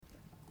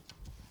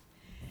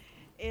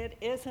It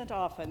isn't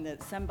often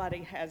that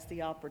somebody has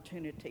the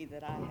opportunity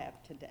that I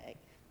have today.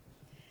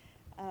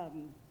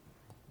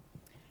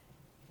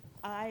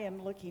 I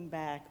am looking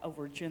back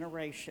over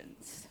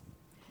generations.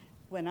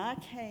 When I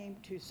came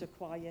to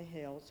Sequoia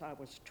Hills, I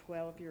was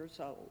 12 years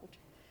old.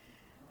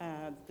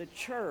 The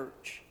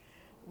church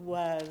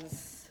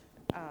was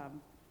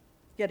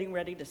getting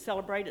ready to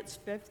celebrate its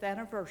 5th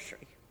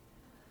anniversary.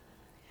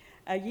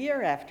 A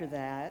year after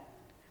that,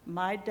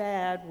 my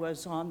dad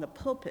was on the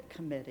pulpit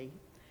committee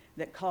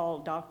that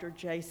called Dr.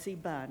 J.C.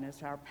 Bunn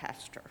as our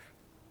pastor.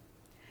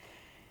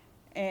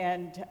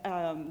 And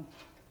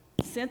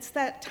since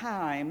that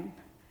time,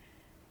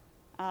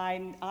 I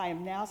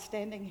am now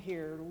standing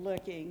here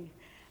looking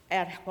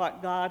at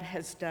what God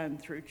has done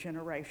through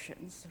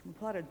generations. And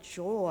what a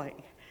joy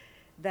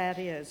that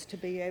is to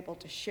be able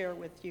to share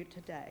with you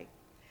today.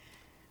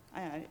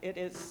 It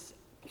is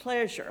a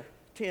pleasure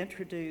to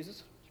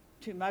introduce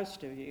to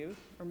most of you,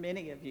 or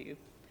many of you,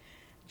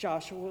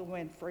 Joshua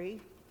Winfrey.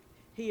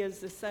 He is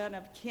the son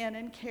of Ken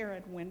and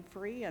Karen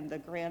Winfrey and the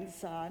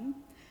grandson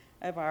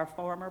of our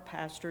former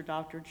pastor,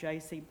 Dr.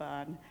 J.C.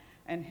 Bunn,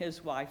 and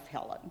his wife,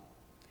 Helen.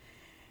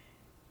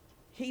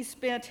 He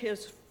spent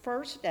his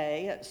first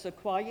day at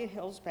Sequoia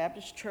Hills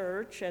Baptist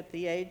Church at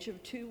the age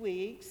of 2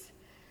 weeks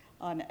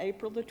on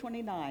April the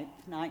 29th,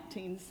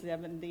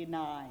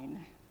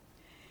 1979.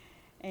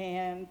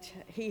 And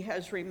he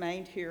has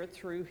remained here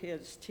through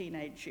his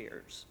teenage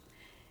years.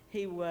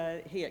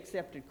 He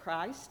accepted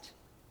Christ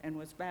and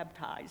was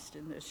baptized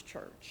in this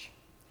church.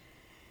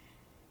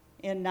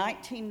 In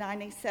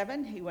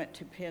 1997, he went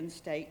to Penn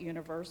State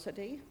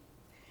University.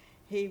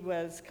 He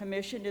was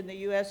commissioned in the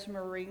U.S.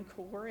 Marine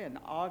Corps in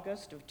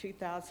August of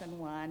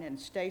 2001 and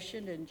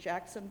stationed in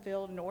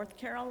Jacksonville, North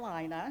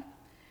Carolina,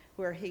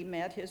 where he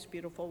met his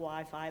beautiful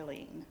wife,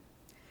 Eileen.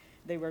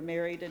 They were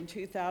married in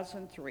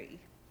 2003.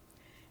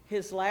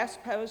 His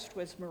last post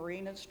was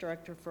Marine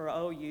Instructor for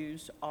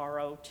OU's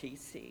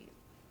ROTC.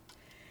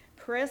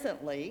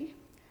 Presently,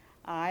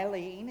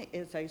 Eileen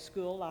is a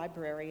school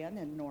librarian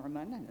in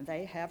Norman, and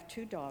they have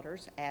 2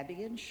 daughters,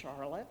 Abby and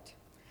Charlotte.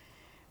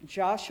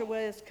 Joshua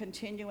is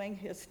continuing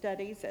his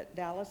studies at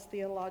Dallas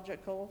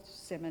Theological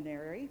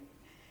Seminary,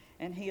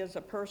 and he is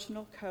a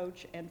personal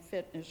coach and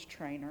fitness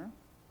trainer.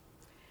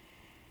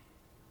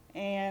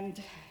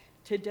 And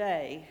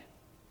today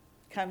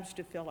comes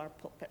to fill our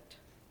pulpit.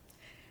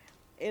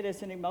 It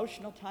is an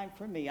emotional time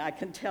for me, I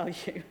can tell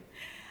you,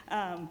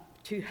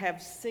 to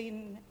have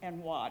seen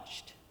and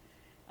watched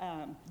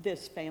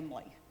this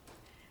family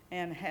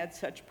and had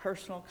such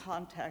personal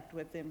contact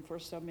with them for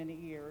so many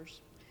years.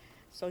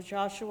 So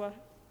Joshua,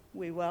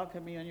 we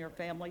welcome you and your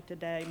family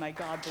today. May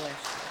God bless you.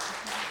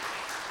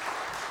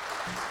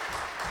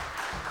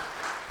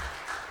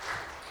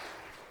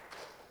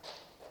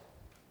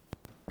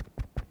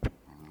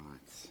 All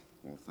right.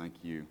 Well, thank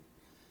you,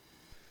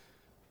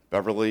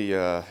 Beverly.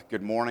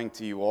 Good morning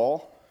to you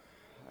all.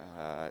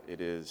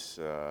 It is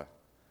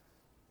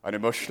an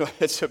emotional.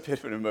 It's a bit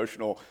of an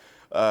emotional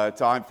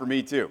time for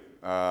me too,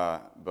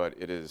 but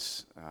it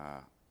is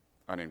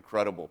an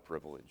incredible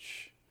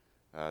privilege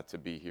to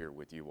be here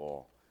with you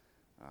all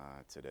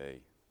today.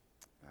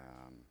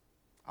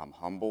 I'm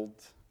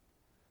humbled,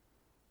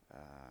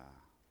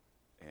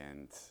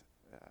 and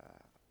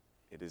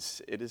it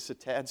is a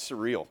tad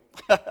surreal,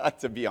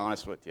 to be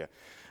honest with you,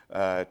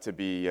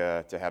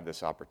 to have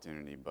this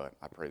opportunity. But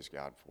I praise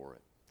God for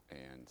it,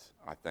 and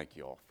I thank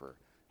you all for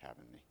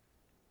having me.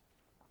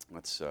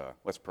 Let's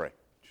pray,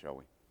 shall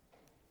we?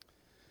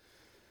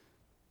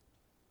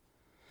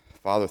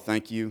 Father,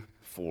 thank you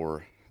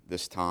for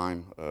this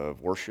time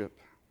of worship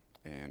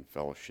and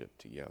fellowship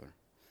together.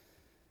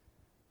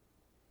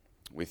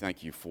 We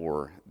thank you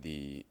for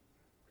the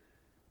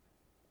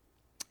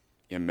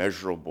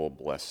immeasurable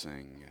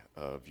blessing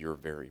of your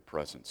very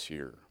presence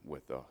here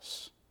with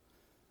us.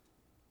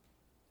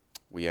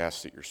 We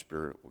ask that your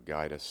Spirit will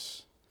guide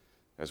us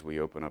as we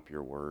open up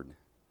your word,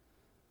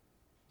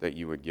 that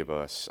you would give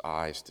us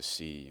eyes to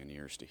see and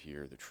ears to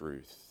hear the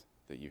truth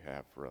that you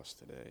have for us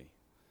today,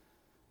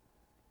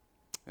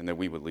 and that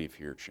we would leave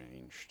here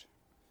changed,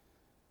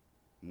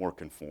 more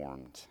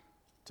conformed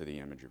to the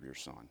image of your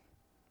Son.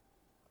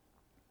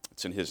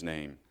 It's in his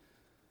name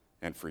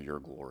and for your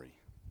glory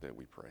that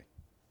we pray.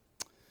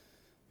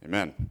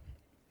 Amen.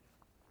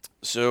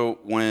 So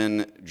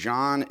when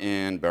John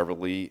and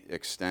Beverly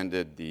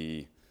extended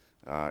the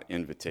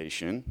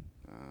invitation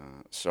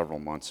several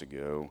months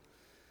ago,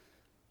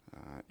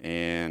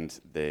 and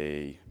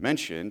they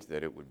mentioned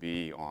that it would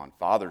be on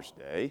Father's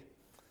Day,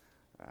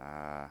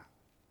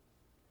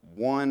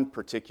 one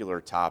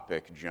particular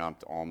topic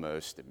jumped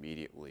almost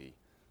immediately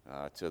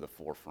to the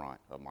forefront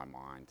of my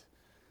mind.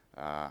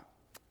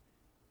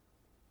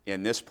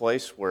 In this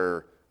place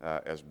where,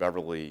 as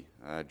Beverly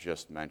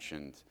just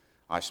mentioned,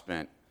 I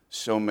spent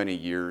so many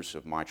years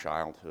of my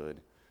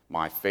childhood.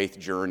 My faith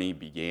journey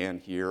began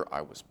here.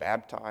 I was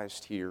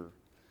baptized here.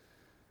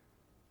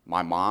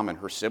 My mom and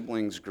her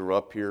siblings grew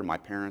up here. My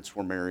parents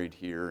were married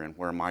here, and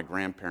where my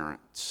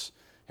grandparents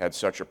had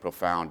such a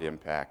profound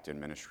impact in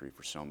ministry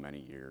for so many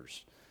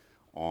years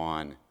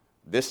on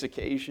this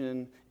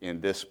occasion,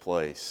 in this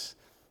place,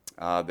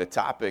 the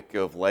topic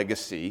of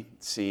legacy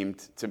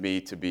seemed to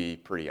me to be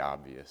pretty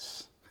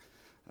obvious.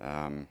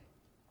 And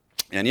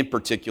in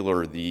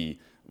particular, the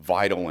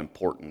vital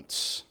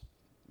importance,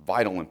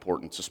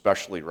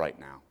 especially right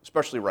now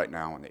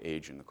in the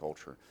age and the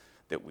culture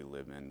that we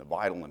live in, the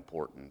vital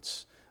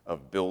importance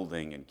of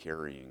building and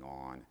carrying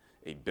on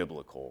a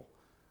biblical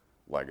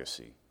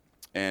legacy.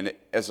 And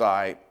as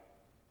I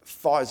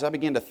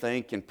began to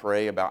think and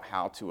pray about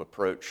how to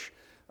approach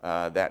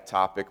that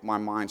topic, my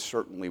mind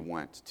certainly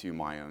went to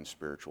my own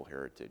spiritual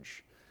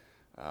heritage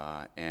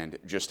and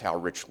just how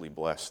richly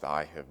blessed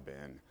I have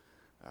been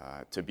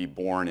to be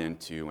born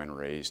into and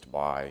raised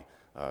by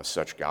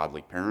such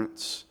godly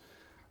parents.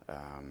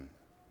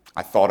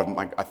 I thought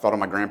of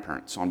my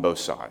grandparents on both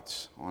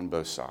sides, and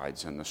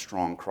the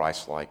strong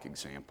Christ-like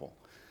example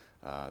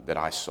that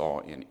I saw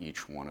in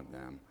each one of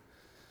them.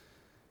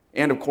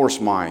 And of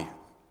course, my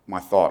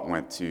thought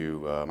went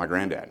to my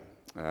granddad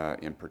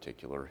in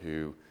particular,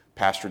 who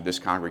pastored this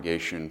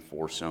congregation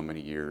for so many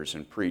years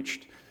and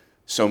preached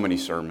so many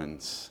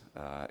sermons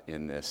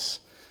in this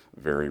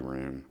very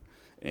room.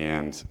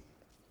 And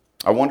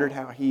I wondered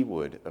how he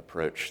would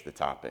approach the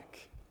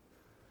topic,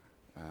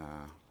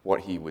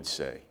 what he would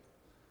say.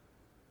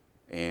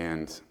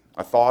 And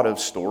I thought of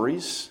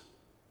stories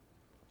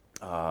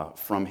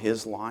from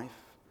his life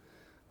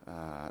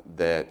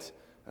that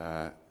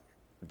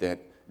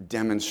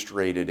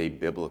demonstrated a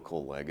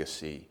biblical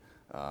legacy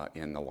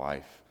in the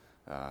life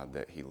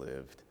that he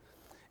lived.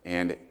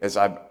 And as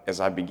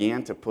I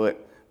began to put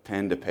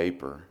pen to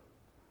paper,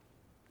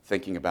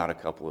 thinking about a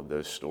couple of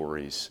those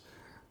stories,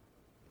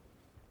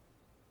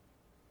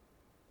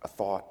 a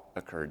thought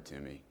occurred to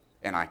me,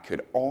 and I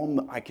could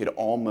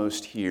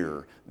almost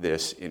hear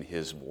this in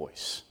his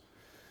voice.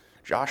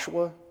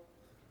 Joshua,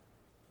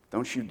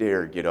 don't you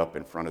dare get up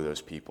in front of those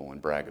people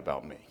and brag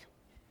about me.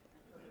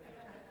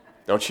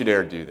 Don't you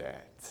dare do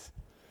that.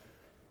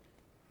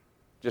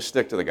 Just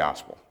stick to the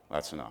gospel.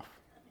 That's enough.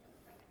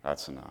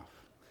 That's enough.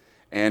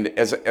 And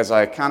as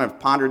I kind of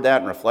pondered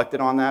that and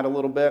reflected on that a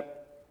little bit,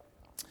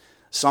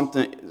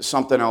 something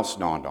else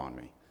dawned on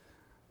me.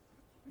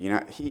 You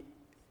know,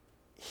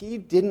 he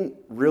didn't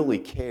really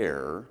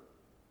care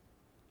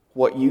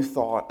what you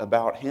thought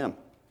about him.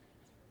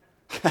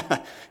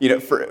 You know,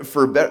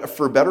 for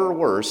better or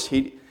worse,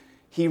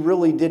 he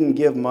really didn't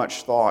give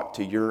much thought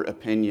to your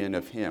opinion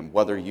of him,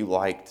 whether you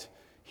liked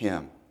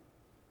him.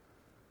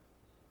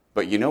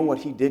 But you know what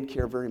he did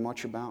care very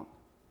much about?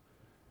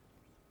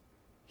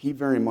 He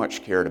very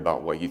much cared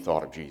about what you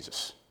thought of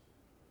Jesus.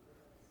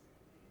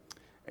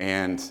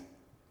 And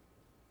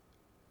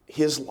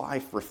his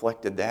life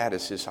reflected that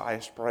as his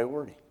highest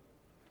priority.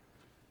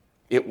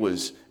 It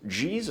was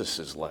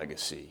Jesus'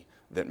 legacy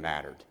that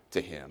mattered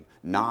to him,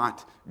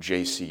 not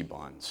J.C.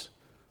 Bunn's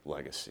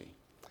legacy.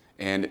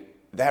 And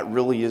that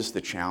really is the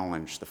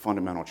challenge, the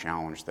fundamental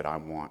challenge that I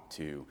want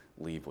to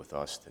leave with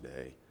us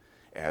today.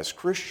 As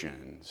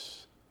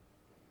Christians,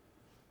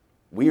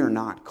 we are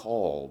not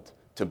called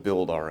to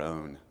build our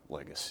own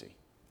legacy.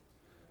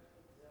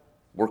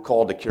 We're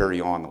called to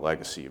carry on the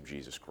legacy of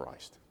Jesus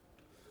Christ,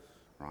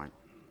 right?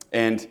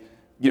 And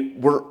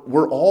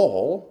we're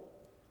all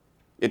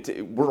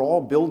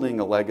building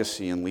a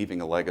legacy and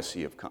leaving a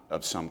legacy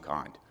of some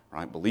kind,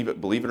 right? Believe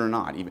it or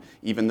not,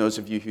 even those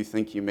of you who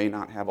think you may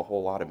not have a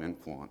whole lot of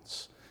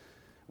influence,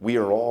 we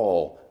are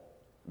all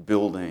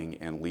building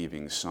and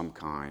leaving some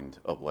kind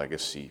of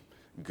legacy,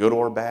 good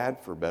or bad,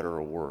 for better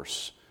or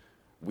worse.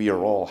 We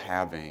are all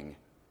having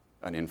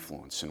an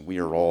influence, and we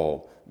are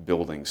all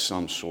building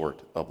some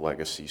sort of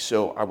legacy.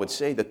 So I would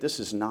say that this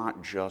is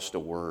not just a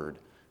word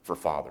for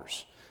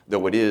fathers,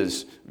 though it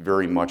is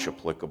very much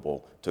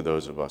applicable to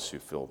those of us who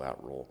fill that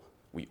role.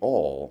 We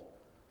all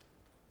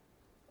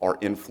are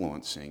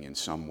influencing in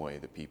some way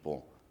the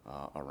people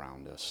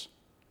around us.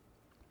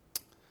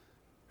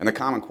 And the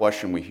common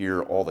question we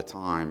hear all the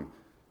time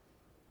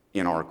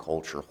in our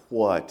culture,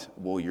 what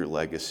will your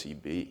legacy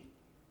be?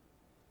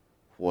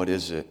 What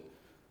is it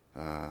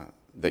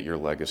that your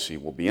legacy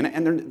will be?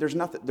 And there's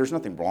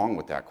nothing wrong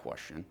with that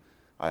question.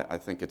 I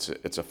think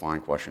it's a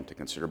fine question to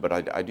consider, but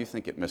I do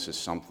think it misses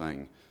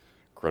something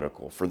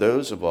critical. For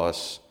those of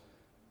us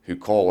who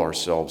call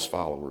ourselves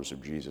followers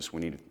of Jesus,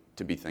 we need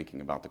to be thinking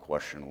about the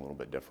question a little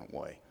bit different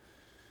way.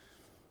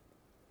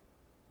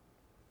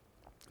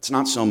 It's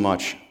not so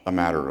much a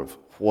matter of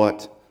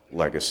what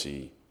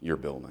legacy you're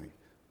building,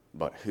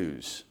 but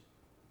whose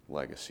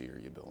legacy are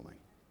you building?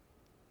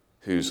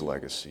 Whose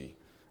legacy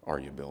are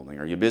you building?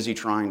 Are you busy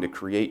trying to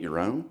create your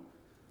own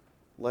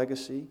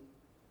legacy?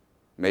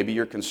 Maybe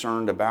you're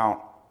concerned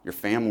about your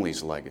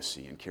family's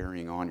legacy and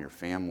carrying on your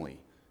family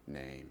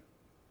name.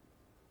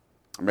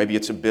 Or maybe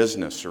it's a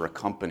business or a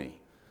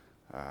company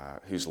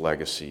whose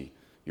legacy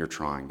you're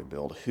trying to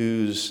build.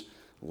 Whose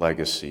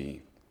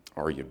legacy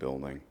are you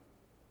building?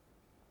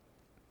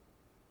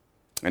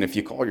 And if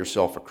you call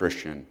yourself a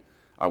Christian,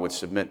 I would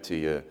submit to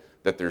you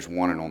that there's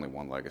one and only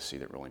one legacy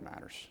that really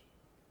matters.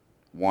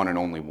 One and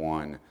only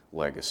one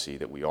legacy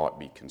that we ought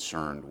to be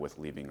concerned with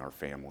leaving our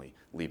family,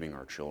 leaving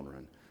our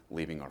children,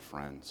 leaving our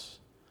friends.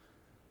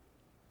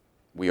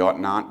 We ought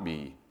not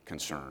be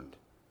concerned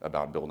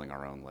about building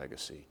our own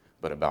legacy,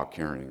 but about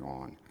carrying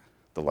on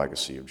the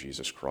legacy of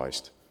Jesus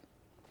Christ.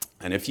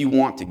 And if you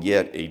want to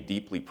get a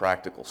deeply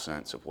practical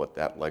sense of what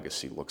that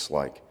legacy looks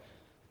like,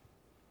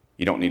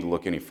 you don't need to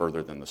look any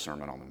further than the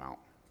Sermon on the Mount.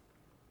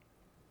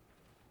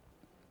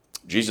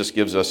 Jesus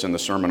gives us in the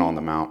Sermon on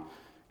the Mount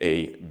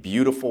a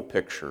beautiful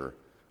picture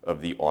of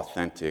the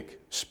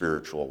authentic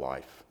spiritual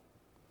life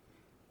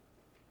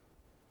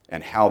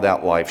and how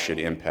that life should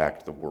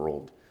impact the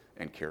world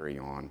and carry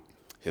on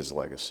his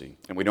legacy.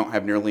 And we don't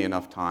have nearly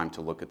enough time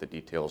to look at the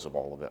details of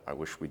all of it. I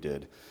wish we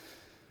did.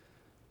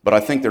 But I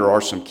think there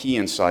are some key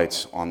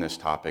insights on this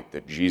topic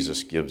that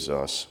Jesus gives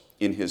us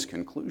in his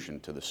conclusion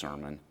to the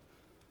sermon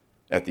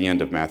at the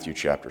end of Matthew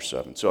chapter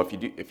 7. So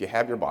if you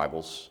have your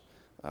Bibles,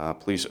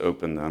 please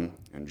open them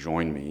and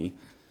join me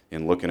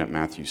in looking at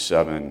Matthew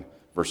 7,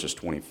 verses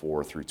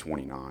 24 through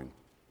 29. I'm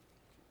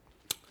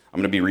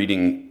going to be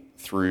reading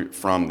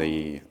from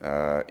the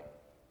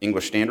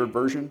English Standard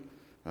Version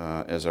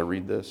as I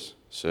read this.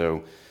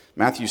 So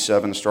Matthew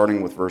 7,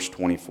 starting with verse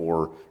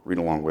 24, read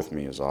along with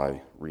me as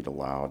I read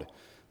aloud.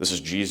 This is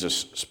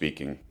Jesus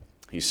speaking.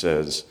 He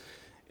says,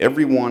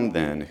 "Everyone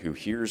then who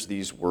hears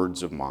these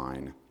words of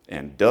mine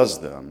and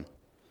does them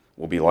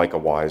will be like a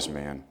wise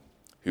man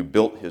who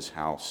built his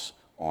house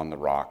on the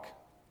rock.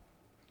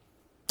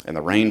 And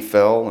the rain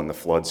fell, and the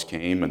floods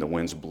came, and the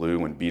winds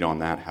blew and beat on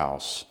that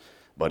house,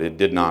 but it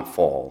did not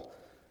fall,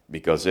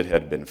 because it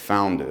had been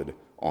founded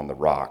on the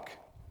rock.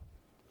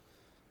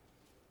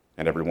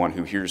 And everyone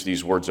who hears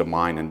these words of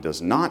mine and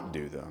does not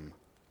do them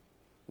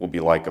will be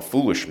like a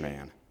foolish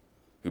man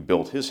who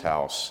built his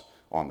house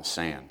on the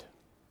sand.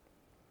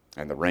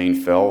 And the rain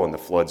fell, and the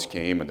floods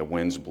came, and the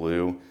winds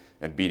blew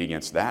and beat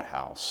against that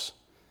house,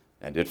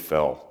 and it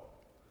fell,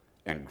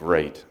 and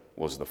great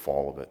was the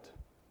fall of it.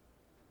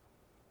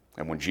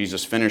 And when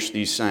Jesus finished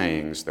these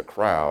sayings, the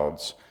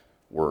crowds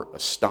were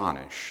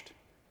astonished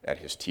at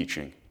his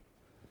teaching,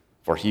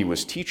 for he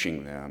was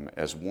teaching them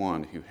as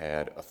one who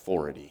had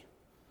authority,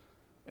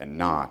 and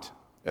not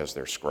as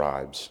their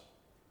scribes."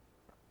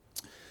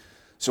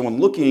 So in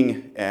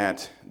looking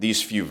at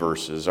these few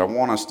verses, I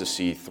want us to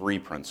see three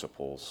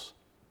principles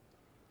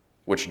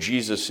which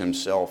Jesus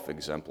himself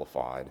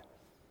exemplified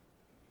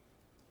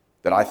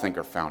that I think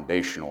are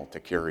foundational to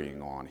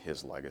carrying on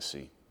his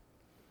legacy.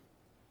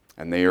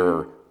 And they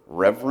are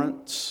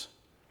reverence,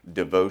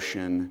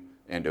 devotion,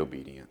 and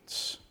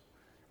obedience.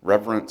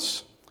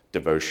 Reverence,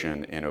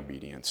 devotion, and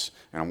obedience.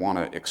 And I want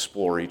to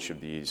explore each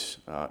of these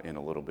in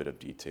a little bit of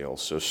detail.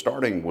 So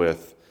starting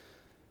with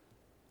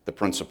the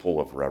principle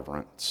of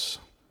reverence.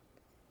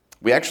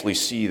 We actually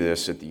see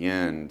this at the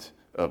end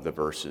of the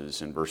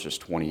verses in verses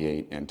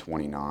 28 and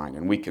 29.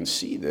 And we can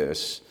see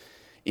this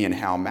in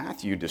how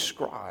Matthew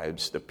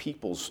describes the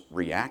people's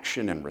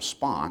reaction and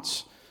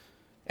response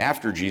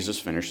after Jesus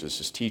finishes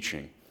his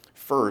teaching.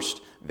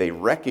 First, they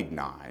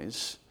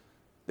recognize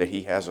that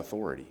he has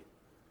authority.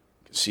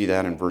 You can see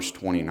that in verse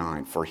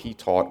 29. "For he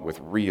taught with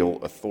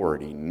real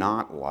authority,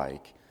 not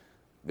like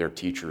their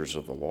teachers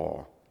of the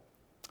law."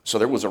 So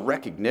there was a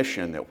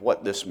recognition that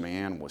what this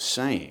man was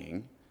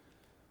saying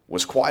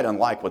was quite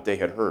unlike what they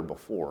had heard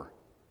before.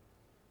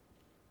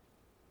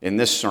 In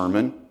this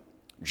sermon,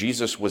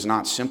 Jesus was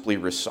not simply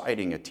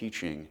reciting a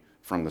teaching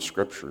from the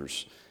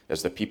scriptures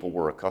as the people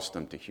were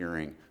accustomed to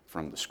hearing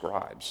from the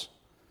scribes.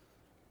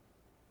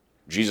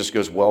 Jesus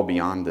goes well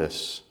beyond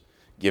this,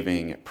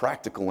 giving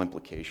practical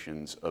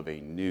implications of a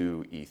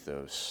new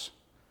ethos,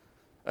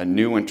 a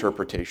new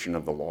interpretation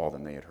of the law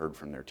than they had heard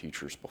from their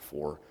teachers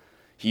before.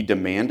 He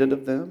demanded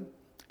of them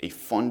a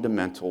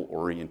fundamental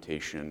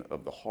orientation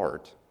of the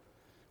heart,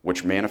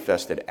 which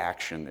manifested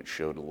action that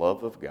showed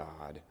love of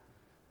God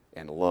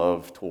and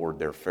love toward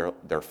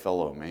their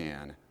fellow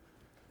man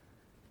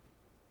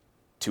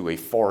to a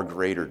far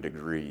greater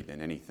degree than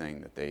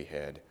anything that they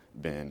had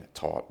been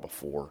taught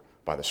before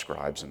by the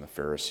scribes and the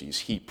Pharisees.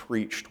 He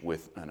preached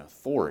with an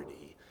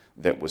authority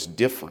that was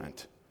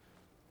different,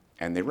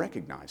 and they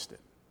recognized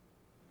it.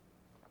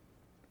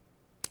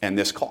 And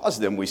this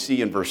caused them, we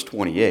see in verse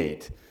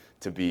 28,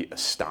 to be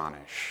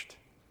astonished.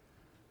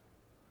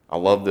 I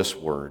love this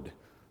word.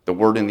 The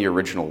word in the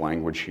original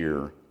language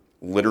here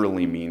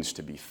literally means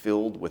to be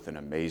filled with an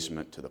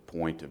amazement to the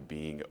point of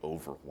being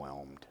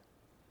overwhelmed.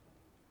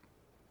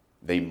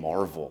 They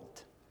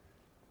marveled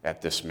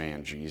at this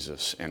man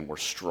Jesus and were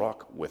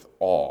struck with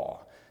awe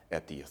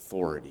at the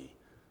authority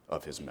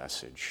of his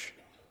message.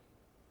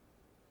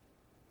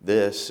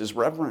 This is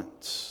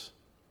reverence.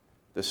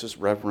 This is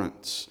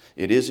reverence.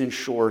 It is, in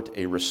short,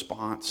 a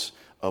response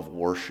of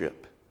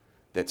worship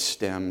that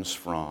stems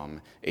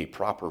from a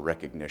proper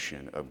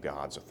recognition of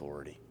God's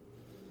authority.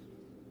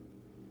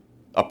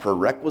 A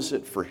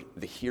prerequisite for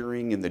the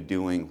hearing and the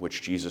doing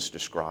which Jesus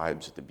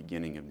describes at the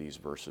beginning of these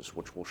verses,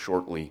 which we'll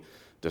shortly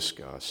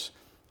discuss,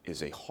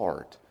 is a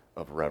heart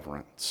of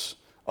reverence,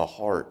 a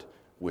heart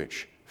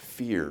which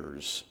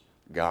fears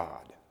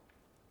God,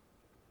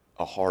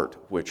 a heart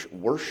which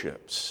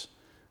worships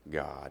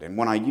God. And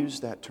when I use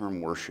that term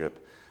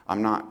worship,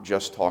 I'm not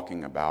just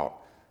talking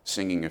about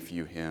singing a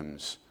few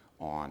hymns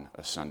on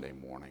a Sunday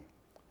morning,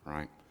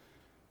 right?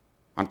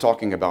 I'm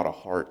talking about a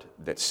heart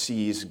that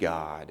sees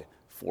God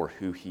for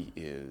who he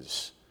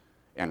is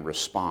and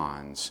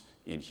responds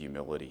in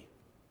humility.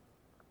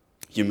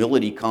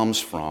 Humility comes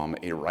from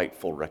a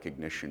rightful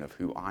recognition of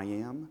who I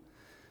am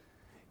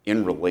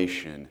in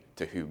relation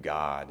to who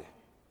God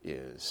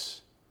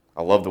is.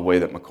 I love the way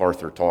that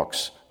MacArthur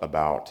talks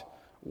about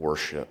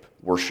worship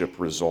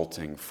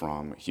resulting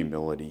from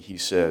humility. He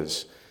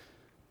says,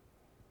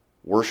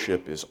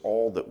 worship is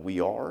all that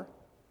we are,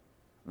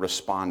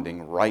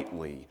 responding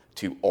rightly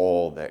to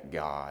all that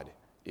God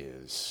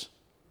is.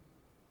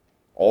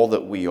 All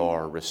that we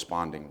are,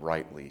 responding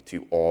rightly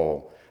to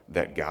all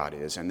that God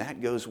is. And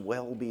that goes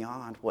well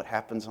beyond what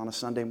happens on a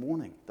Sunday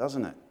morning,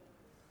 doesn't it?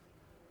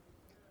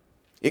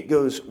 It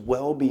goes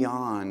well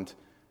beyond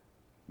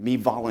me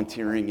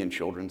volunteering in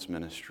children's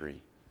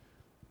ministry.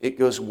 It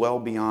goes well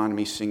beyond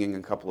me singing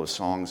a couple of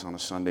songs on a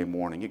Sunday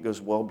morning. It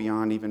goes well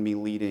beyond even me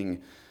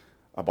leading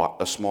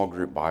a small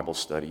group Bible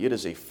study. It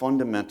is a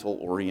fundamental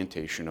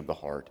orientation of the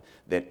heart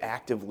that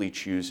actively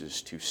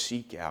chooses to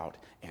seek out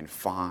and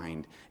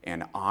find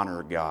and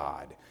honor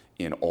God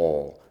in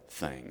all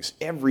things.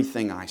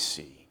 Everything I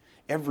see,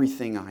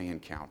 everything I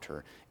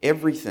encounter,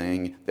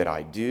 everything that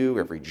I do,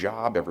 every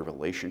job, every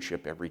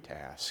relationship, every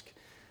task,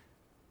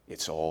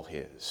 it's all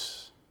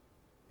His.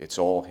 It's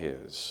all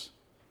His.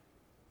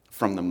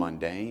 From the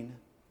mundane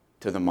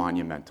to the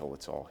monumental,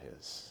 it's all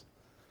His.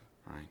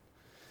 Right?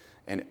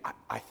 And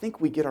I think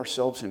we get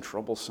ourselves in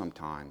trouble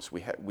sometimes.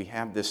 We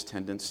have this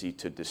tendency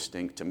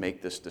to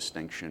make this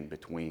distinction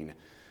between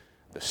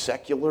the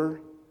secular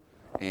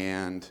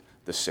and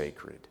the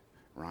sacred,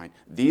 right?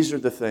 These are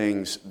the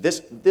things,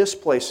 this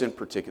place in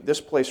particular,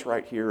 this place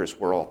right here is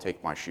where I'll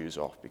take my shoes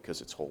off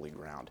because it's holy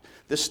ground.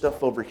 This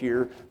stuff over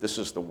here, this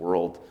is the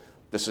world.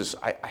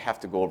 I have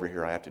to go over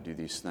here, I have to do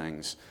these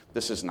things.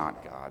 This is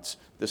not God's.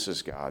 This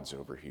is God's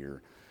over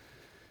here.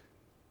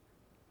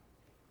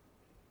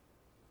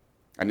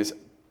 And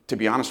to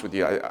be honest with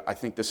you, I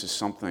think this is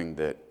something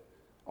that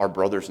our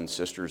brothers and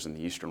sisters in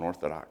the Eastern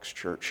Orthodox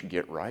Church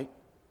get right,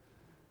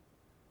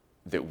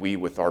 that we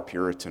with our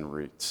Puritan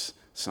roots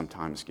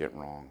sometimes get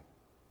wrong.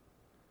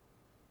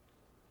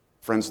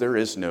 Friends, there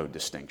is no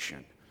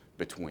distinction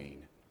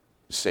between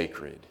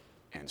sacred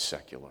and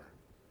secular.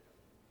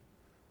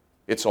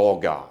 It's all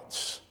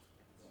God's,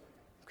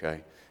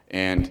 okay?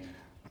 And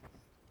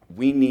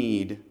we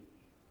need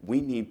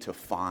to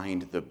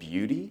find the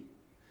beauty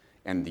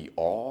and the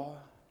awe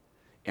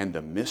and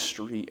the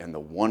mystery and the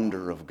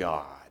wonder of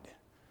God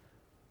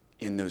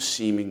in those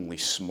seemingly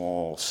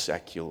small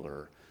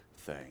secular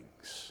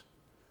things,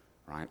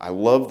 right? I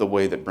love the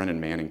way that Brennan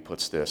Manning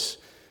puts this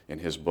in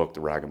his book,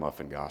 The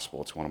Ragamuffin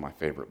Gospel. It's one of my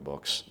favorite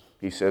books.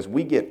 He says,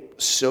 we get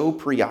so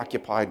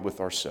preoccupied with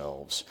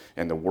ourselves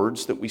and the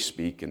words that we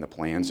speak and the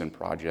plans and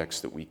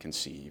projects that we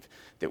conceive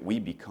that we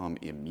become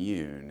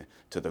immune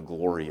to the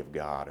glory of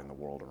God in the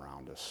world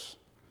around us.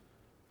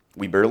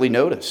 We barely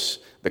notice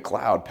the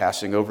cloud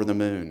passing over the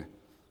moon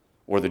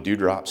or the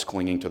dewdrops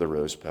clinging to the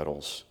rose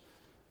petals.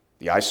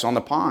 The ice on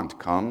the pond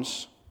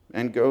comes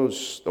and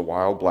goes. The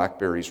wild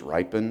blackberries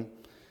ripen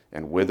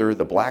and wither.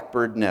 The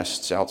blackbird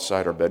nests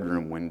outside our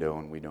bedroom window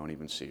and we don't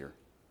even see her.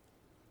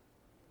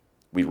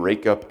 We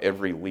rake up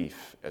every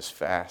leaf as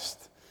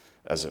fast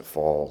as it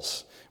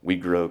falls. We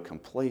grow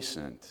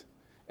complacent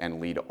and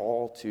lead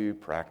all too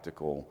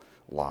practical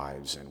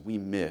lives, and we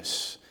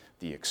miss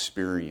the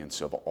experience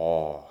of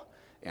awe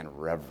and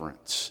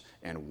reverence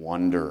and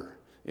wonder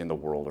in the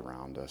world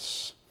around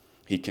us.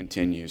 He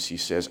continues, he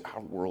says,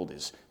 our world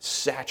is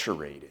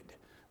saturated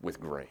with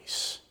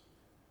grace,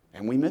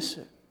 and we miss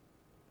it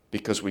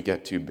because we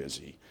get too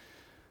busy.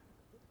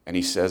 And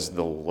he says,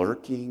 the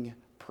lurking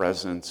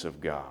presence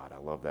of God, I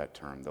love that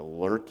term, the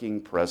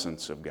lurking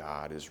presence of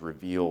God is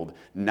revealed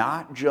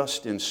not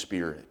just in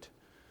spirit,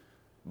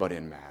 but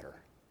in matter,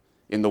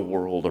 in the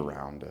world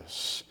around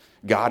us.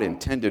 God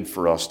intended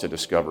for us to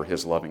discover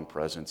His loving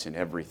presence in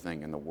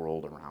everything in the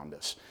world around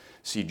us.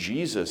 See,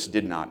 Jesus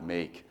did not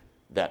make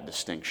that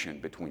distinction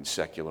between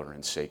secular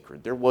and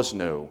sacred. There was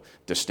no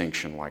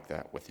distinction like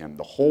that with Him.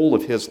 The whole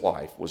of His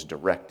life was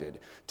directed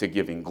to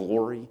giving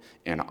glory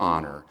and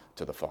honor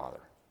to the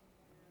Father.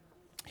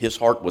 His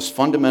heart was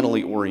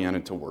fundamentally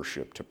oriented to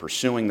worship, to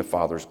pursuing the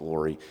Father's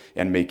glory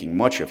and making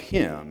much of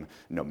Him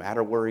no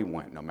matter where He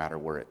went, no matter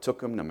where it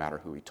took Him, no matter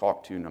who He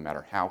talked to, no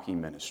matter how He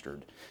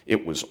ministered.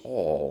 It was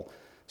all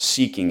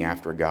seeking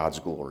after God's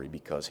glory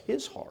because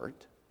His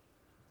heart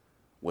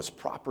was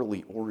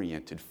properly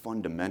oriented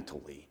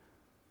fundamentally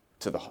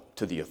to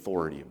the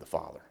authority of the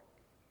Father.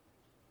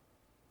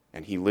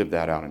 And He lived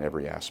that out in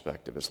every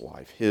aspect of His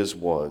life. His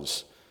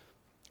was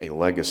a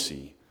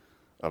legacy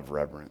of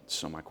reverence.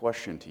 So my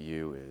question to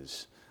you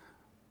is,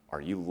 are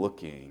you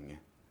looking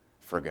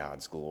for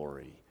God's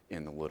glory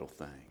in the little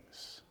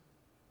things?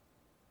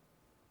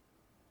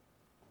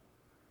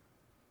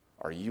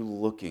 Are you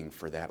looking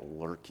for that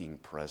lurking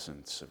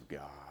presence of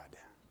God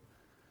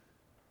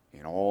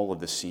in all of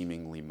the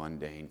seemingly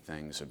mundane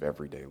things of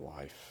everyday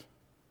life?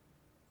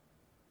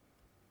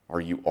 Are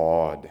you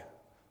awed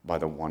by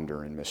the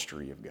wonder and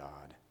mystery of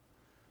God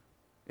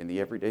in the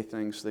everyday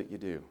things that you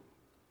do.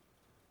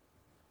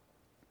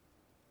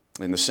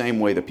 In the same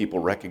way that people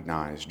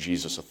recognized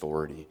Jesus'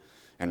 authority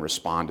and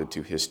responded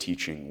to his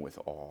teaching with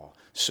awe,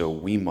 so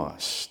we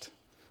must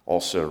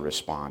also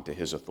respond to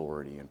his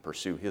authority and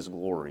pursue his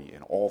glory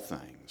in all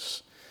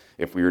things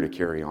if we are to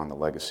carry on the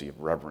legacy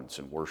of reverence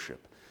and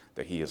worship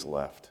that he has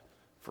left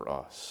for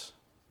us.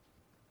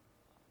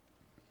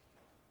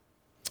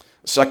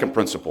 The second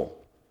principle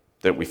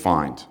that we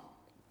find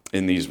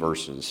in these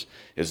verses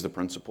is the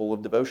principle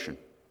of devotion.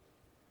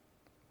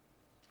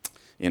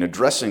 In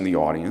addressing the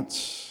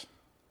audience,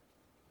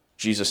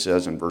 Jesus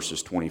says in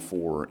verses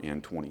 24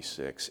 and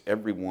 26,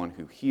 "Everyone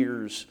who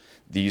hears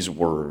these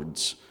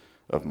words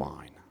of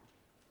mine."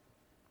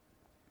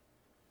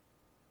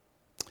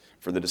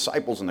 For the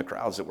disciples and the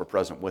crowds that were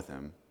present with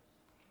him,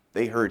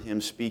 they heard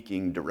him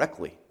speaking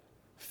directly,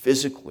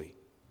 physically,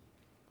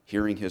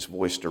 hearing his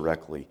voice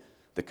directly,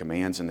 the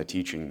commands and the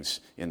teachings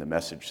in the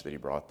message that he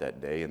brought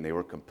that day, and they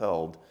were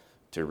compelled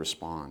to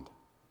respond.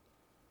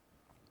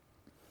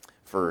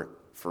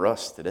 For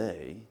us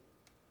today,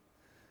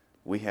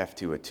 we have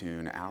to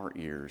attune our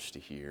ears to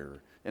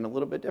hear in a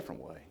little bit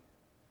different way,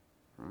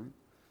 right?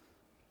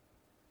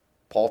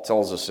 Paul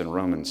tells us in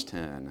Romans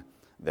 10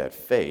 that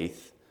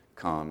faith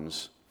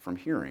comes from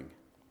hearing.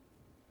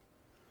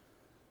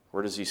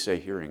 Where does he say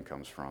hearing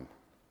comes from?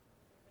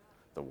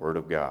 The Word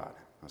of God.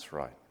 That's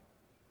right.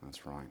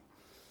 That's right.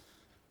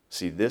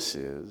 See, this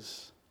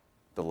is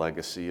the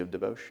legacy of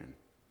devotion.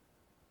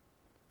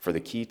 For the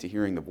key to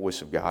hearing the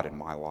voice of God in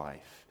my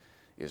life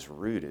is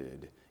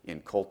rooted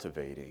in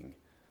cultivating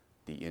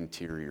the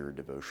interior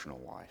devotional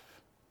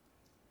life.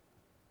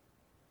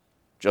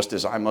 Just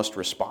as I must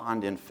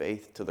respond in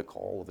faith to the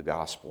call of the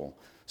gospel,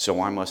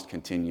 so I must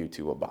continue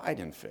to abide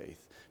in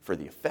faith for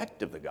the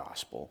effect of the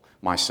gospel,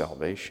 my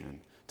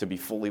salvation, to be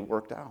fully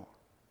worked out.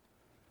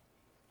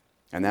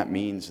 And that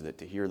means that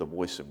to hear the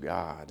voice of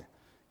God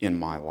in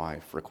my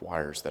life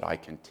requires that I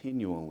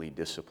continually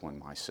discipline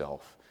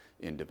myself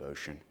in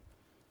devotion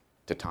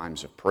to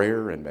times of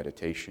prayer and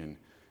meditation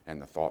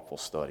and the thoughtful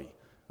study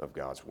of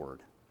God's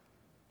Word.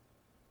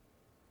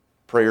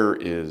 Prayer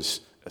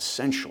is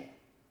essential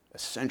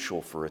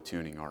for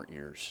attuning our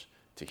ears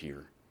to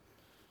hear.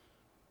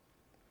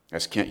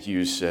 As Kent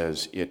Hughes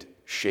says, it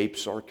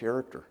shapes our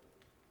character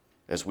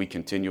as we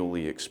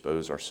continually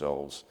expose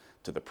ourselves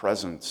to the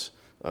presence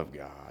of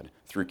God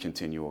through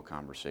continual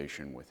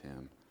conversation with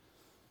him.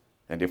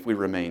 And if we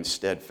remain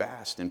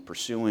steadfast in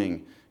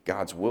pursuing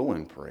God's will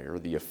in prayer,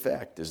 the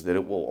effect is that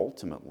it will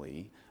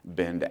ultimately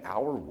bend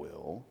our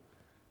will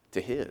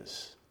to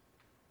his.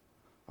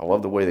 I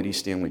love the way that E.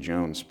 Stanley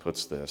Jones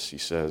puts this. He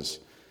says,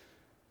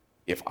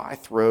 "If I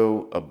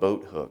throw a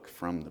boat hook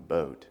from the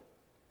boat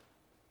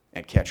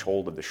and catch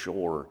hold of the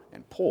shore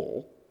and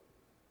pull,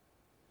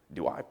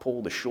 do I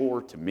pull the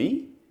shore to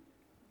me,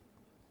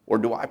 or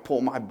do I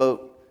pull my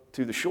boat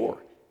to the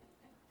shore?"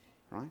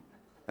 Right? And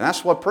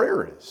that's what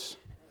prayer is.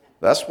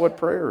 That's what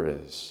prayer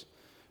is.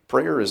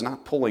 Prayer is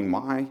not pulling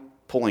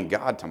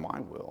God to my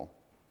will,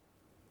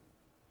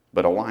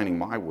 but aligning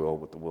my will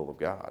with the will of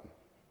God.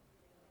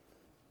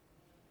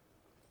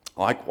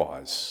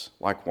 Likewise,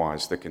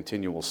 the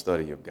continual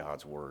study of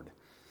God's Word,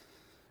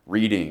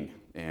 reading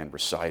and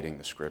reciting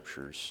the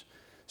Scriptures,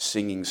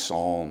 singing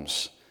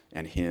psalms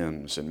and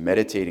hymns, and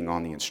meditating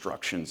on the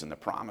instructions and the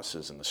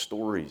promises and the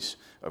stories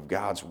of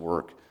God's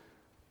work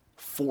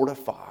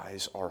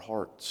fortifies our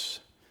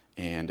hearts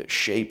and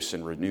shapes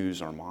and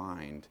renews our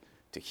mind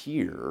to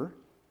hear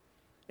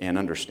and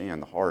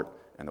understand the heart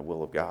and the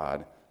will of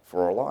God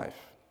for our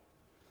life.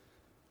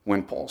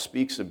 When Paul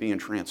speaks of being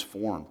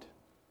transformed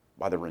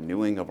by the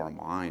renewing of our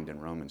mind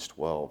in Romans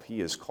 12, he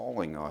is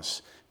calling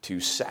us to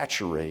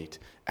saturate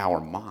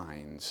our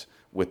minds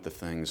with the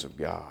things of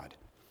God.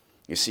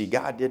 You see,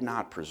 God did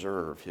not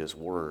preserve his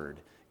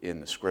word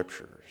in the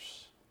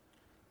Scriptures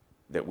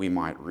that we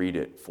might read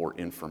it for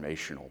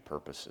informational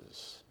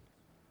purposes,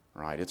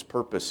 right? Its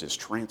purpose is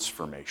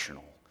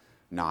transformational,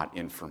 not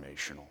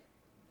informational.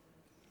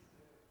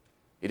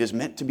 It is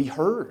meant to be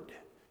heard.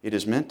 It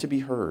is meant to be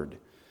heard.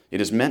 It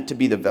is meant to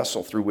be the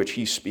vessel through which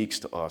he speaks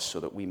to us so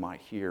that we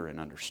might hear and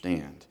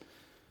understand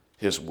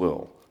his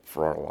will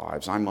for our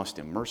lives. I must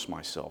immerse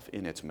myself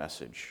in its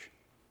message,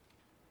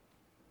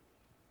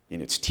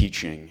 in its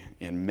teaching,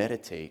 and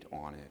meditate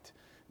on it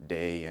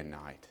day and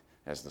night,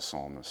 as the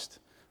psalmist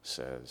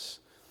says.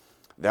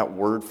 That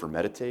word for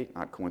meditate,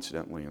 not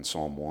coincidentally in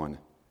Psalm 1,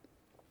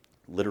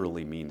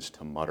 literally means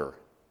to mutter.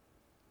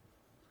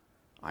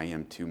 I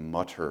am to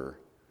mutter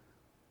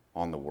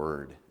on the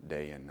word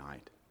day and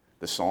night.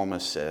 The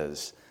psalmist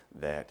says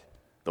that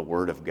the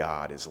word of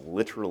God is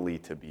literally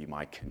to be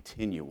my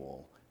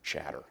continual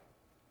chatter.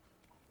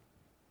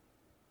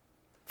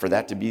 For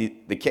that to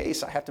be the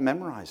case, I have to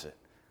memorize it.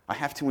 I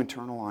have to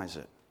internalize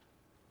it.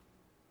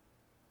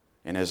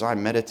 And as I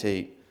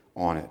meditate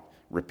on it,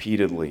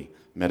 repeatedly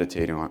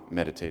meditating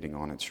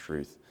on its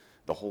truth,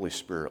 the Holy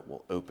Spirit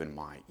will open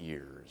my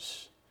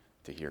ears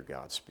to hear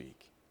God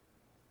speak.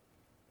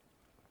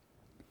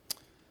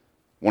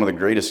 One of the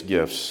greatest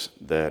gifts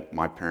that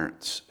my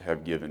parents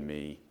have given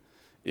me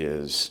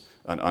is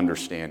an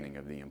understanding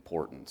of the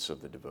importance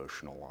of the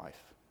devotional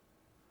life.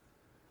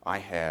 I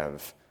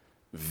have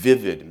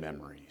vivid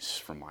memories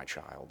from my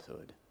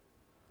childhood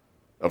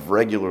of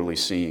regularly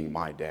seeing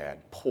my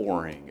dad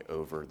poring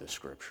over the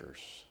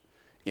scriptures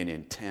in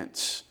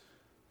intense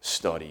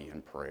study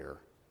and prayer.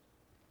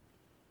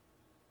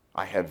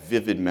 I have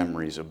vivid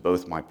memories of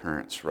both my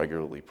parents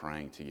regularly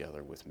praying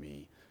together with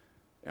me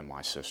and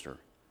my sister.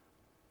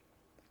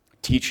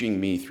 Teaching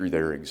me through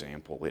their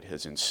example, it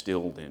has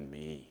instilled in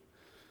me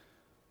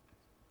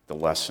the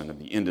lesson of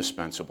the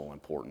indispensable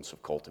importance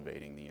of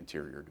cultivating the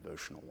interior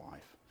devotional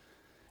life.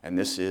 And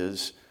this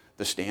is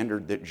the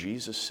standard that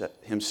Jesus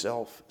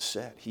himself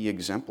set. He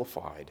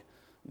exemplified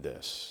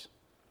this.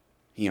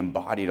 He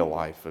embodied a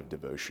life of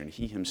devotion.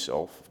 He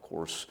himself, of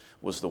course,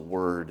 was the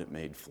Word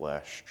made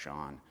flesh,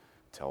 John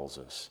tells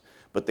us.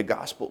 But the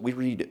gospel, we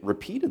read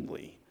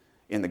repeatedly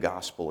in the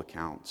gospel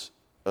accounts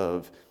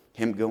of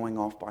him going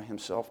off by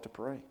himself to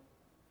pray,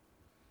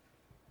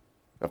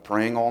 of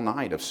praying all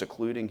night, of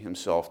secluding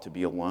himself to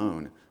be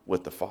alone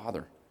with the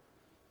Father.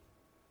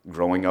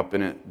 Growing up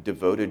in a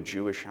devoted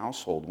Jewish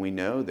household, we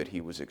know that he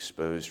was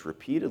exposed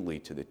repeatedly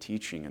to the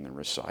teaching and the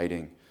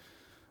reciting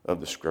of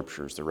the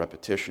Scriptures, the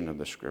repetition of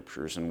the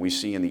Scriptures. And we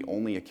see in the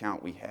only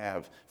account we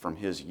have from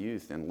his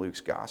youth in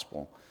Luke's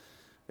Gospel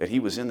that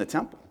he was in the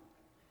temple,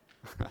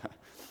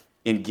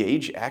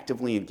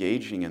 actively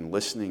engaging and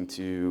listening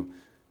to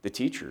the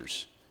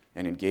teachers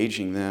and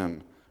engaging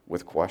them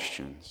with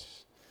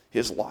questions.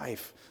 His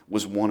life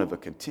was one of a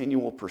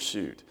continual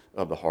pursuit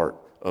of the heart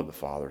of the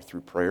Father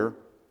through prayer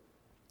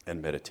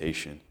and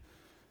meditation.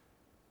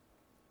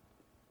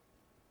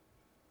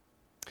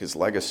 His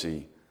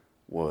legacy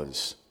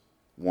was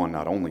one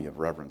not only of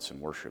reverence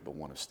and worship, but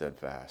one of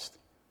steadfast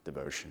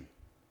devotion.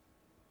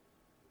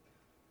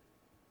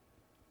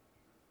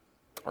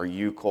 Are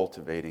you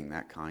cultivating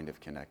that kind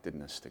of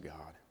connectedness to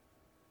God?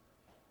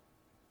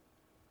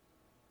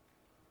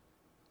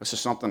 This is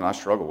something I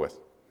struggle with.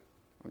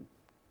 I'm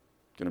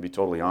going to be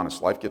totally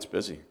honest. Life gets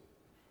busy,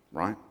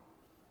 right?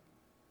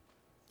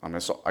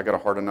 I got a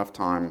hard enough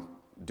time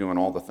doing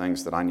all the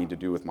things that I need to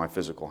do with my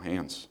physical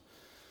hands,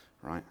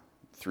 right,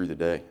 through the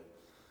day,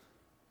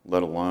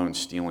 let alone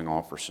stealing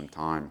off for some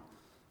time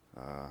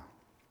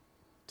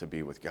to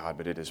be with God.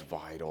 But it is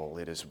vital.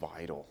 It is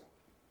vital.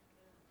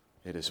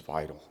 It is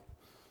vital.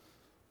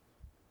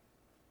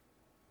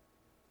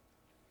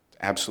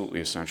 Absolutely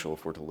essential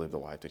if we're to live the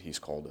life that he's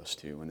called us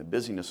to. In the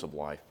busyness of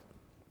life,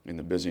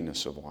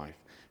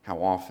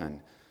 how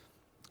often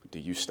do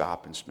you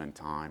stop and spend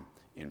time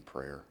in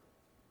prayer,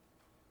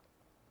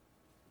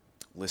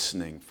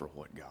 listening for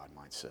what God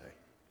might say?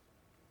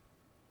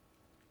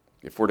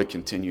 If we're to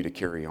continue to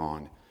carry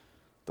on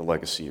the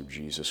legacy of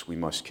Jesus, we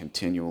must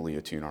continually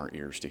attune our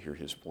ears to hear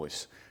his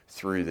voice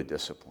through the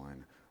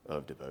discipline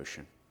of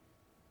devotion.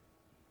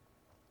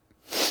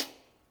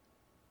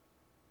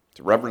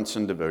 To reverence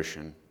and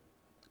devotion,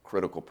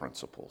 critical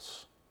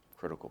principles.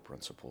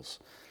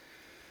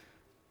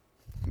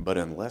 But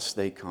unless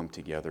they come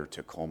together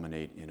to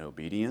culminate in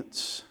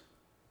obedience,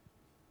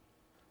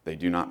 they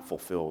do not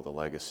fulfill the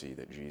legacy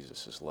that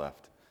Jesus has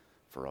left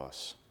for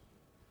us.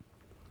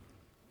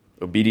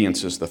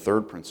 Obedience is the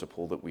third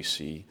principle that we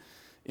see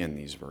in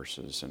these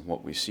verses. And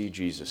what we see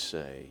Jesus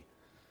say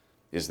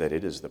is that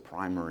it is the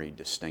primary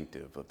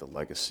distinctive of the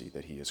legacy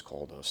that he has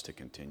called us to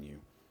continue.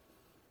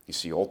 You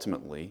see,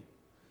 ultimately,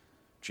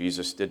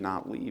 Jesus did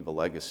not leave a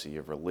legacy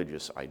of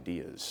religious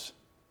ideas,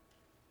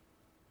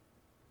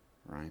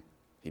 right?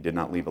 He did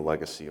not leave a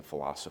legacy of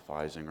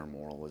philosophizing or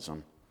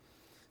moralism.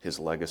 His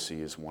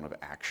legacy is one of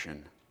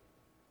action.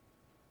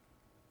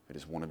 It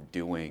is one of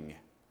doing,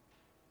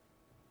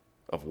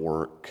 of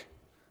work,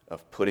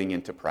 of putting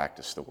into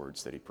practice the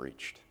words that he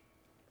preached.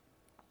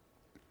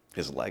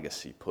 His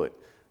legacy put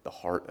the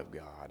heart of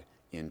God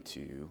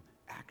into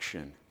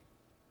action.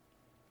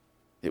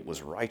 It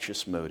was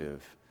righteous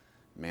motive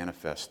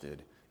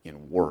manifested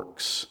in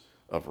works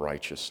of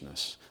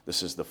righteousness.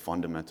 This is the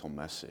fundamental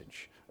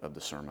message of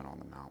the Sermon on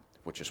the Mount,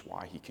 which is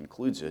why he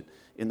concludes it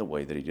in the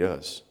way that he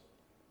does.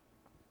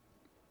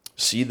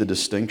 See the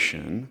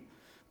distinction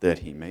that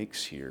he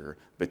makes here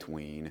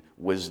between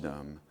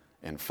wisdom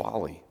and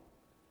folly.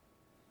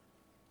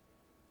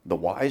 The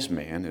wise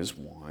man is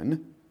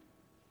one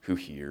who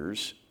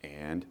hears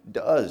and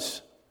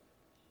does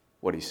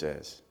what he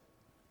says.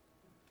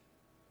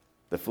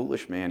 The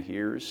foolish man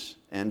hears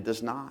and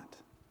does not.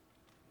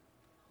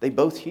 They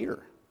both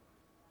hear.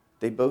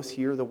 They both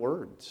hear the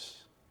words.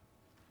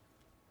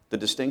 The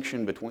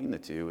distinction between the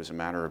two is a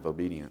matter of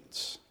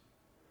obedience.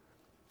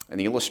 And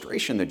the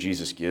illustration that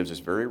Jesus gives is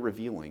very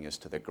revealing as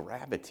to the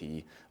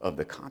gravity of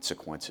the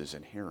consequences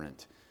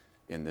inherent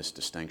in this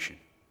distinction.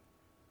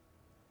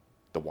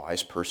 The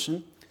wise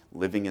person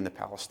living in the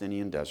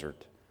Palestinian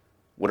desert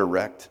would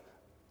erect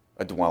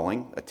a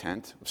dwelling, a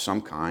tent of some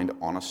kind,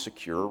 on a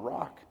secure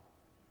rock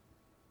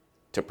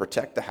to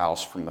protect the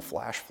house from the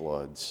flash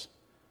floods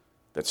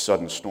that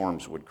sudden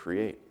storms would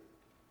create.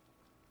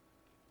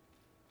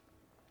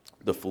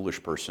 The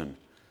foolish person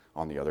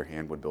on the other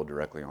hand, would build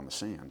directly on the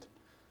sand.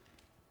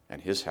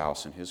 And his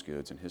house and his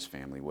goods and his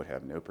family would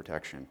have no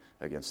protection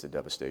against the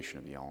devastation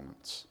of the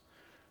elements.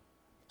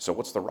 So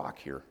what's the rock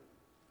here?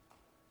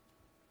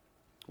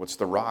 What's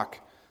the rock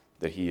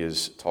that he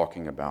is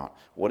talking about?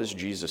 What is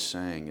Jesus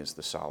saying is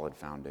the solid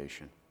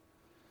foundation?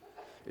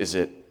 Is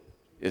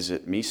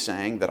it me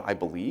saying that I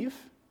believe?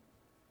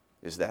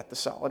 Is that the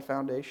solid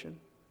foundation?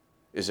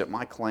 Is it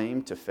my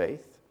claim to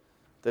faith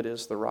that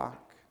is the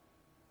rock?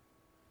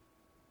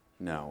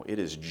 No, it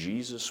is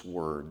Jesus'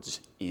 words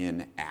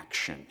in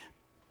action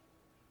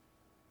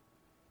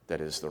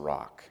that is the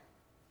rock.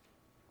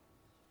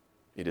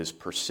 It is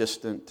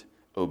persistent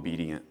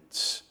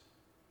obedience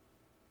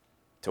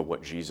to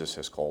what Jesus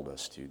has called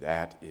us to.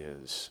 That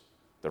is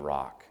the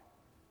rock.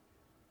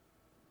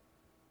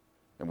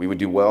 And we would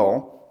do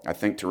well, I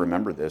think, to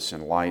remember this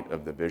in light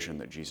of the vision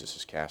that Jesus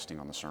is casting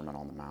on the Sermon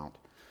on the Mount.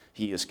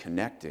 He is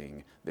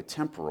connecting the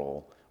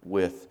temporal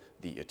with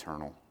the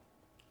eternal.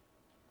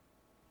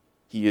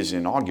 He is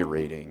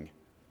inaugurating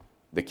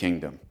the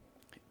kingdom.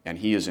 And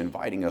he is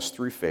inviting us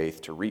through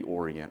faith to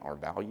reorient our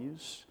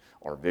values,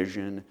 our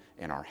vision,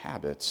 and our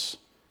habits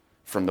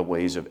from the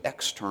ways of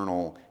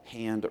external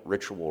hand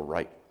ritual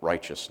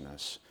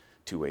righteousness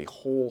to a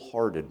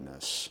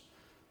wholeheartedness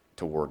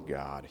toward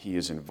God. He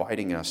is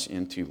inviting us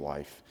into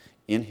life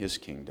in his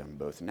kingdom,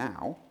 both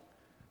now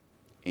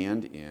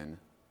and in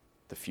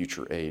the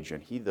future age.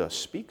 And he thus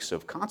speaks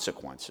of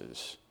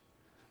consequences,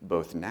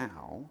 both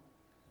now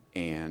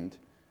and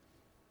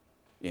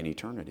in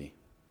eternity.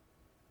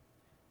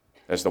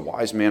 As the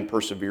wise man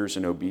perseveres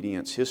in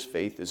obedience, his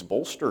faith is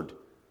bolstered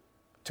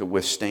to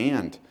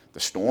withstand the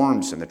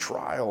storms and the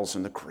trials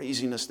and the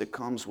craziness that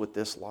comes with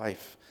this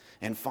life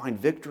and find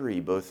victory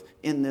both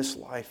in this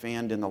life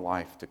and in the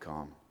life to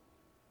come.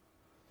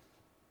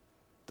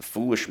 The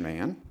foolish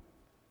man,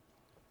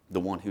 the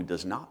one who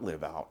does not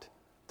live out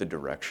the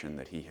direction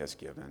that he has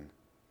given,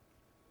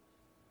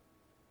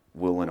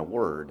 will, in a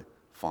word,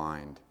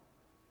 find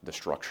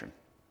destruction.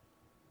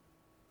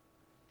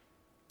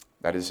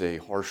 That is a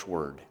harsh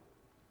word.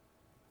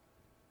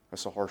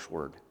 That's a harsh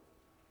word.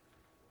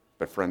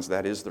 But friends,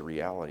 that is the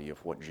reality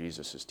of what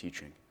Jesus is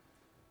teaching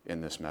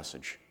in this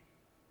message.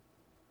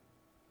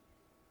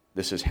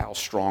 This is how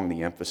strong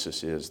the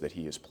emphasis is that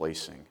he is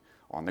placing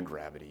on the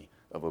gravity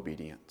of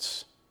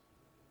obedience.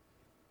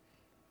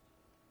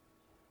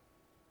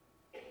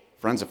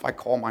 Friends, if I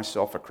call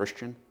myself a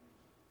Christian,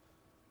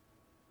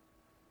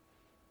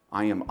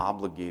 I am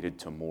obligated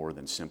to more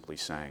than simply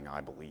saying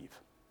I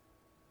believe.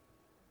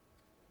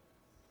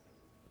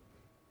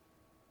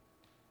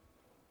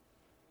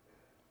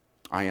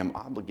 I am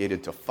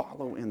obligated to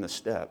follow in the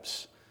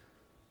steps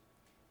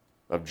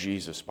of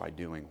Jesus by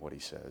doing what he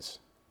says.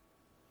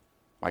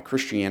 My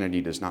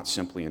Christianity does not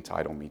simply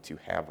entitle me to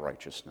have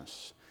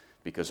righteousness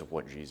because of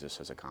what Jesus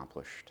has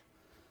accomplished.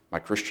 My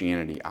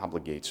Christianity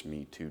obligates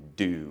me to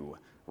do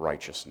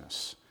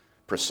righteousness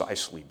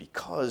precisely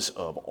because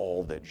of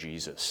all that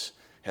Jesus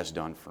has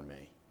done for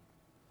me.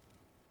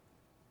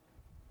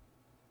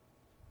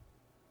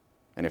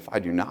 And if I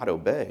do not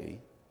obey,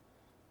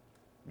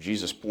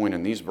 Jesus' point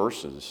in these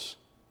verses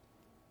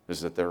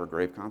is that there are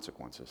grave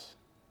consequences.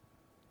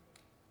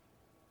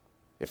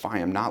 If I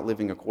am not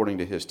living according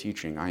to his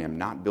teaching, I am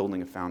not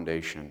building a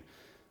foundation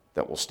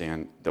that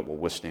will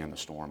withstand the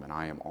storm, and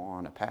I am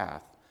on a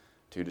path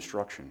to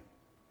destruction,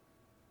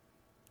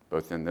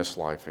 both in this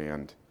life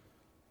and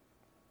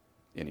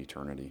in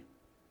eternity.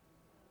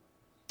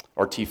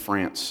 R.T.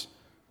 France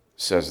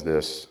says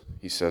this.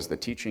 He says, the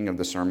teaching of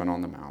the Sermon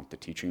on the Mount, the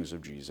teachings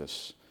of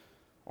Jesus,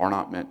 are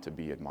not meant to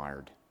be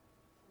admired.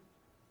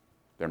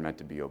 They're meant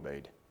to be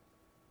obeyed.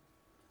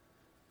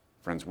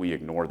 Friends, we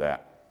ignore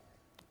that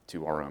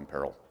to our own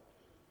peril.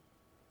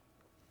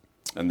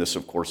 And this,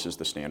 of course, is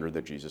the standard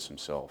that Jesus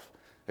himself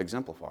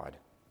exemplified.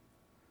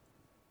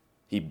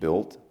 He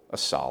built a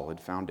solid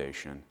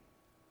foundation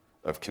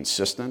of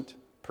consistent,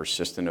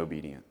 persistent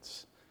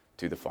obedience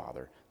to the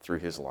Father through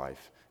his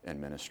life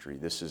and ministry.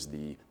 This is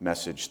the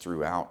message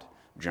throughout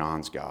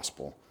John's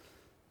gospel.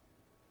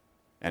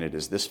 And it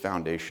is this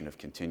foundation of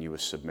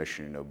continuous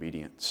submission and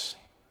obedience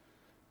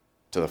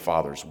to the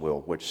Father's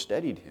will which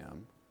steadied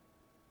him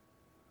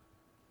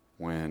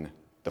when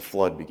the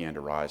flood began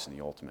to rise and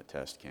the ultimate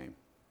test came.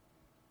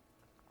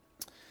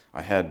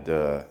 I had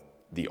the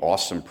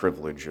awesome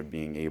privilege of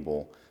being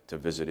able to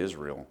visit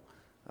Israel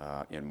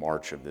in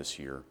March of this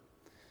year.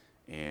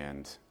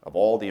 And of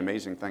all the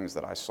amazing things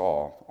that I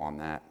saw on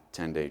that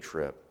 10-day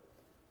trip,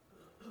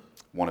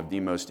 one of the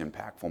most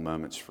impactful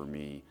moments for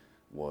me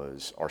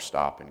was our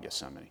stop in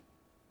Gethsemane.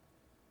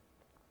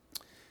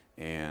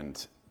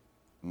 And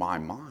my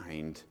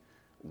mind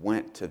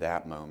went to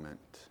that moment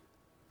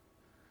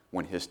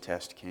when his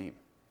test came.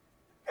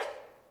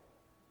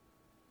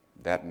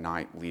 That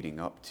night leading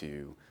up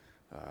to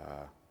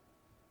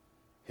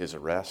his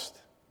arrest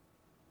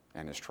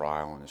and his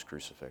trial and his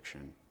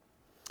crucifixion.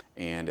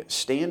 And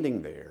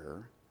standing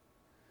there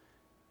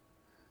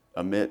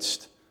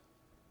amidst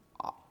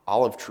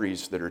olive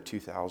trees that are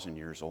 2,000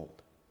 years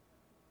old.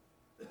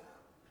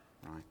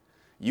 Right?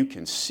 You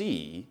can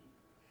see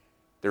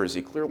There is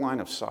a clear line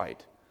of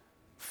sight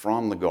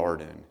from the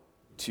garden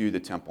to the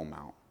Temple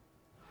Mount.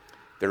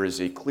 There is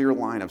a clear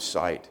line of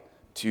sight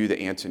to the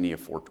Antonia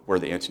where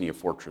the Antonia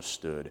fortress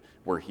stood,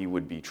 where he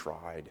would be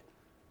tried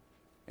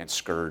and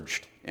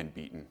scourged and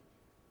beaten.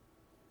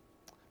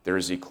 There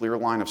is a clear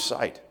line of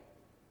sight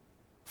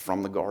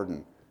from the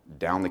garden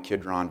down the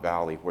Kidron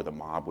Valley, where the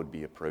mob would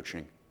be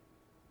approaching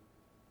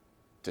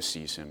to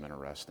seize him and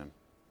arrest him.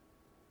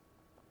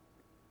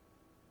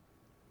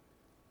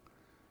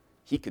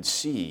 He could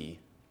see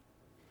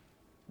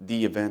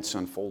the events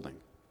unfolding,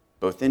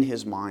 both in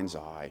his mind's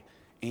eye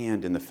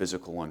and in the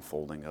physical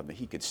unfolding of it.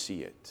 He could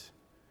see it.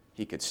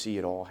 He could see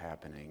it all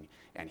happening,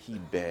 and he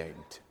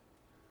begged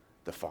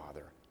the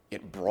Father.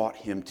 It brought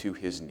him to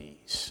his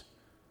knees,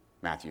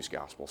 Matthew's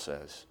gospel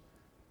says.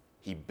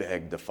 He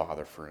begged the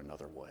Father for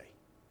another way.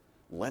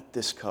 Let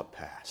this cup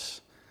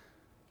pass.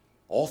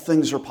 All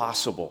things are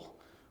possible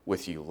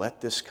with you.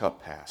 Let this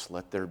cup pass.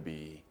 Let there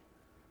be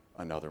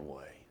another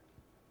way.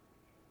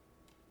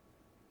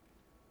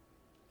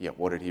 Yet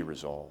what did he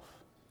resolve?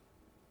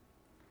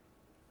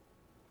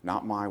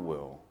 Not my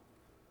will,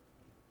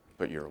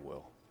 but your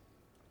will.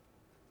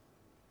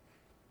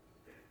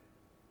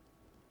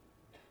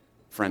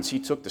 Friends, he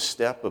took the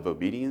step of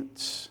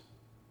obedience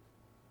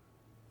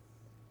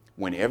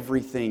when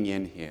everything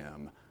in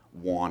him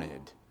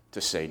wanted to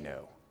say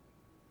no.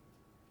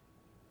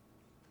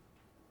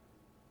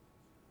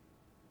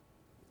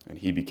 And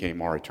he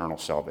became our eternal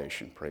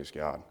salvation, praise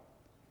God.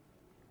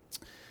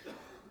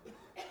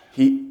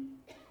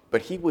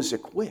 But he was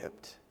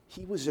equipped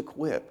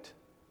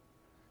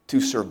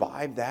to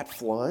survive that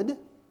flood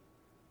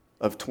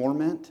of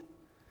torment,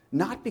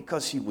 not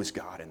because he was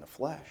God in the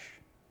flesh,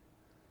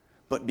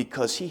 but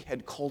because he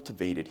had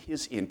cultivated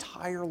his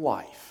entire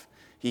life.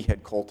 He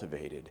had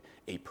cultivated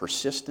a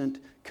persistent,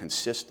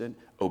 consistent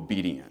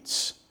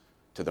obedience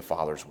to the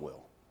Father's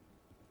will.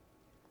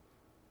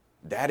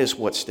 That is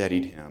what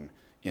steadied him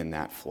in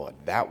that flood.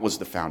 That was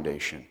the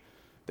foundation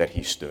that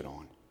he stood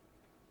on.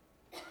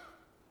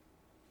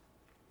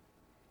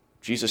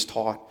 Jesus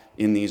taught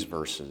in these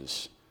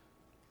verses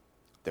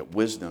that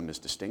wisdom is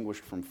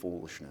distinguished from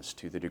foolishness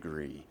to the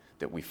degree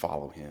that we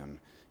follow him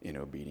in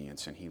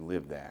obedience, and he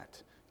lived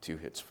that to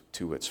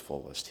its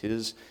fullest.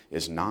 His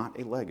is not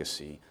a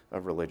legacy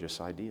of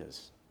religious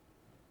ideas.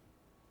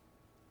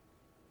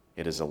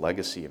 It is a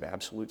legacy of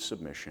absolute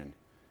submission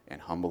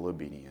and humble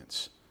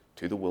obedience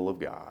to the will of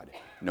God,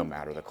 no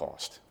matter the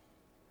cost.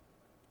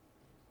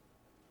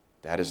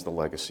 That is the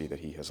legacy that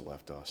he has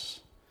left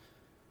us.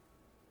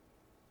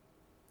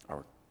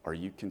 Are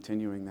you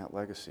continuing that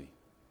legacy?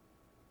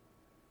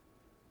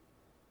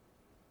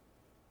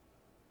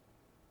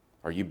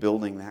 Are you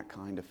building that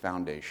kind of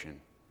foundation?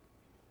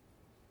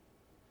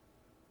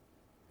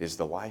 Is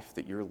the life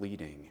that you're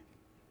leading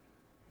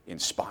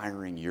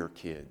inspiring your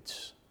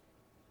kids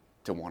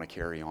to want to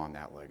carry on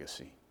that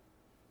legacy?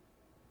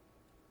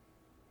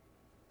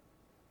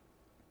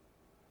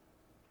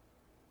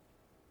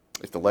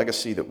 If the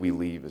legacy that we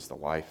leave is the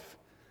life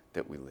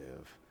that we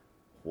live,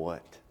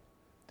 what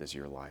does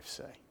your life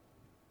say?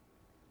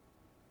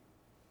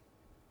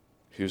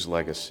 Whose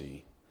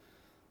legacy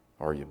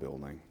are you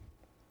building?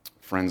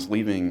 Friends,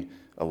 leaving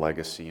a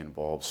legacy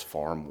involves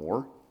far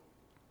more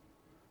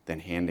than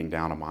handing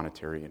down a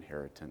monetary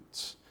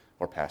inheritance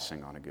or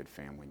passing on a good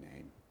family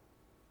name.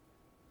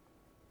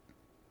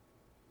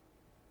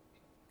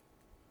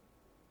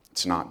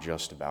 It's not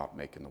just about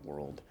making the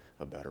world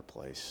a better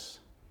place,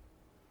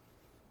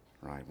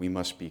 right? We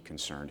must be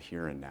concerned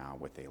here and now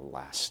with a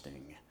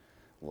lasting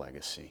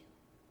legacy.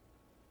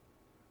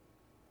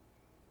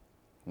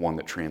 One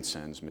that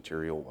transcends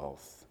material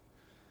wealth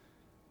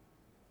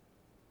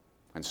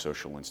and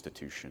social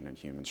institution and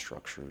human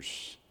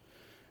structures.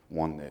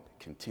 One that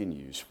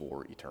continues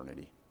for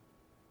eternity.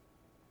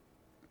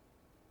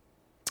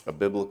 A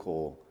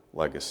biblical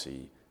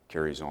legacy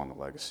carries on the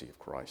legacy of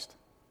Christ.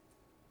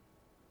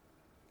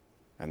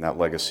 And that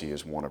legacy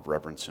is one of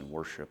reverence and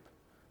worship,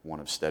 one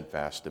of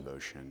steadfast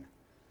devotion,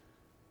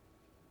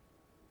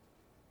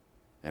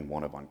 and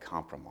one of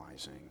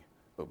uncompromising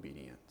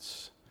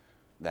obedience.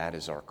 That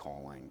is our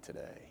calling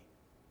today.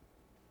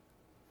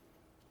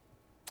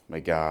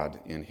 May God,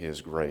 in his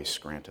grace,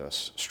 grant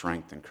us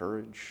strength and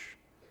courage.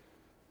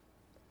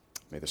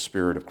 May the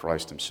Spirit of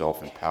Christ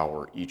himself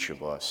empower each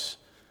of us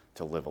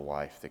to live a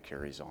life that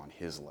carries on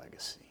his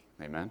legacy.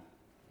 Amen?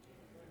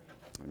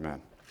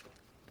 Amen.